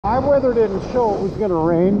My weather didn't show it was going to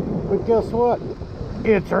rain, but guess what?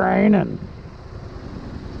 It's raining.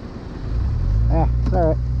 Ah, it's all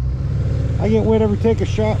right. I get wet every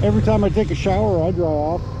time I take a shower. I dry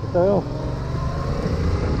off. What the hell?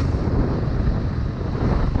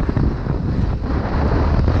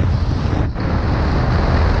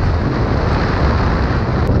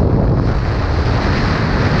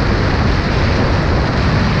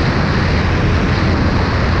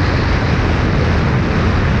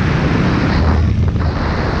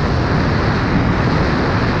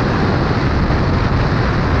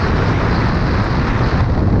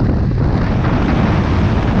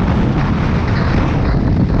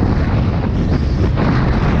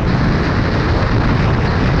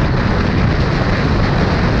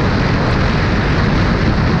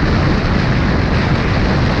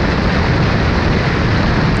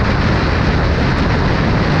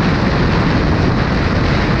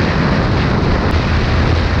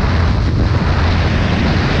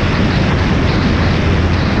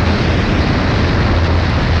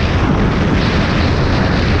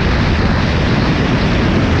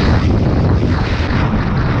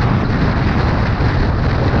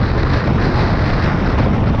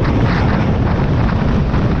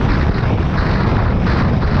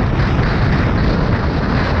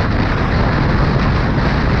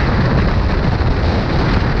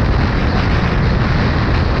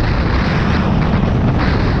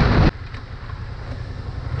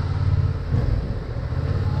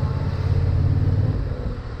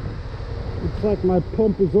 Looks like my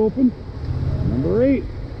pump is open. Number 8.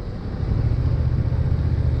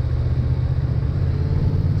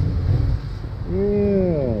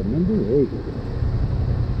 Yeah, number 8.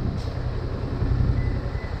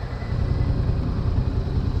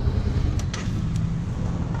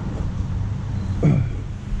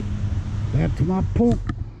 Back to my pump.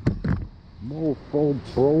 Mofo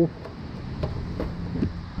Pro.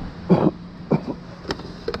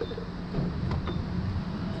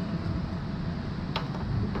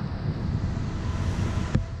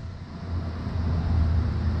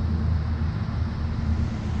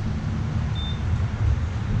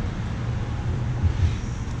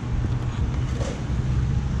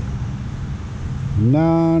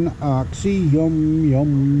 Non-oxy, yum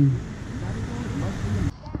yum.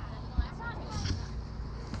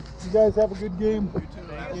 You guys have a good game?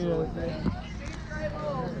 Yeah.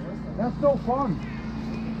 That's so fun.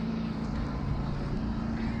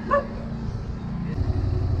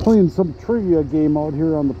 Playing some trivia game out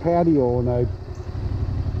here on the patio, and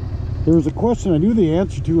there was a question I knew the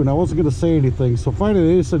answer to, and I wasn't going to say anything. So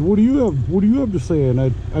finally they said, "What do you have to say?" And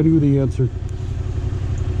I knew the answer.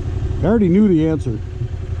 I already knew the answer,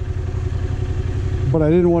 but I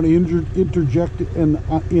didn't want to interject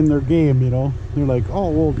in their game, you know. They're like, "Oh,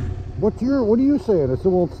 well, what are you saying?" I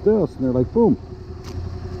said, "Well, it's this." And they're like, boom.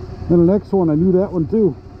 Then the next one, I knew that one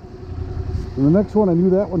too. And the next one, I knew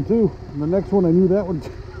that one too. And the next one, I knew that one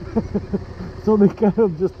too. So they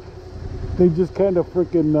just kind of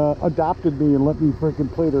freaking adopted me and let me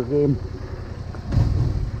freaking play their game.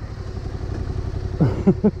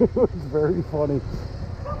 It was very funny.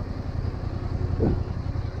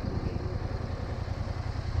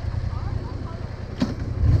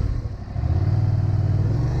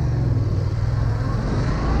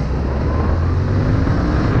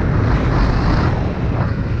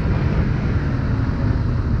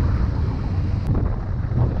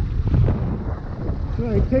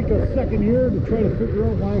 I take a second here to try to figure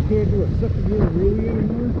out why I can't do a second gear wheelie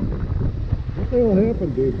anymore. What the hell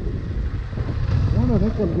happened, dude? One, I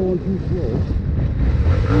think I'm going too slow.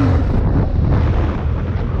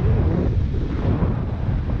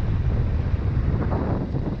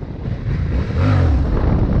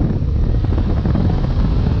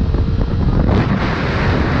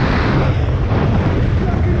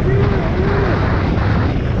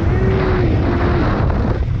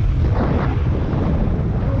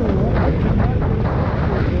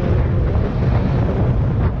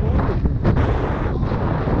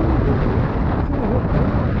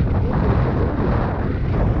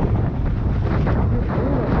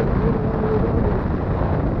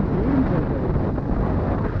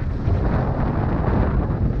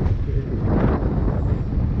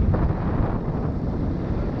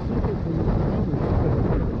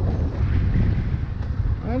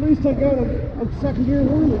 At least I got a second gear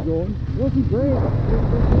wheelie going. It wasn't great.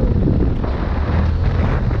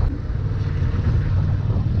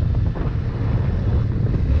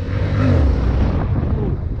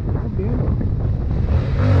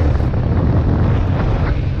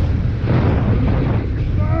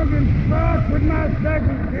 With my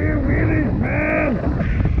second gear wheelies, man.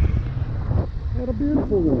 Had a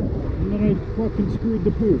beautiful one. And then I fucking screwed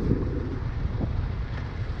the poof.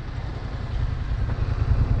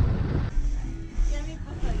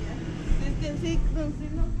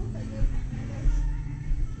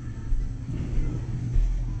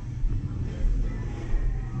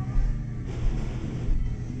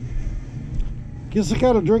 Guess I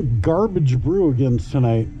gotta drink garbage brew again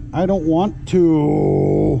tonight. I don't want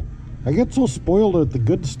to. I get so spoiled at the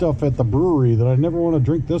good stuff at the brewery that I never want to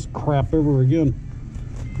drink this crap ever again.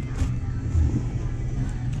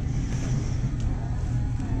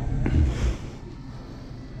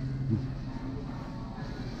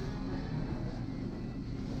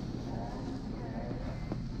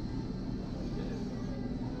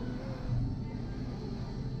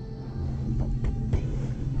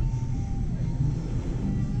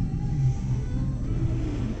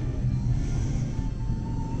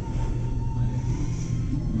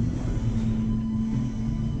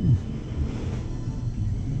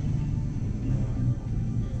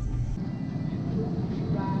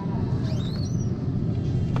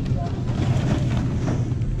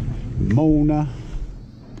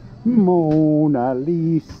 Mona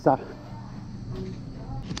Lisa.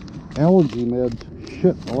 Allergy meds.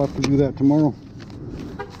 Shit, I'll have to do that tomorrow.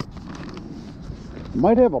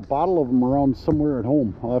 Might have a bottle of them around somewhere at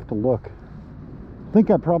home. I'll have to look. I think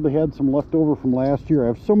I probably had some left over from last year. I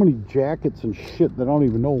have so many jackets and shit that I don't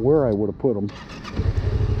even know where I would have put them.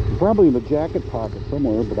 Probably in the jacket pocket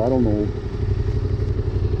somewhere, but I don't know.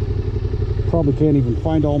 Probably can't even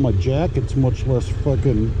find all my jackets, much less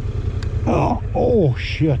fucking... Oh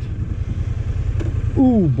shit.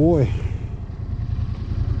 Ooh boy.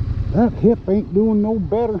 That hip ain't doing no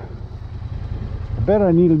better. I bet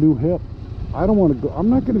I need a new hip. I don't want to go. I'm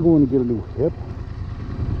not going to go in and get a new hip.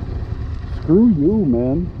 Screw you,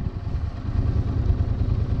 man.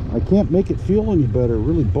 I can't make it feel any better. It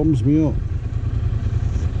really bums me out.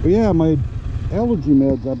 But yeah, my allergy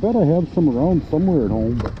meds, I bet I have some around somewhere at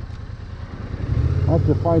home, but I'll have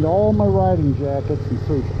to find all my riding jackets and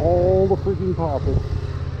search all the freaking pockets.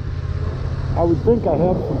 I would think I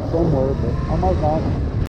have some somewhere, but I might not.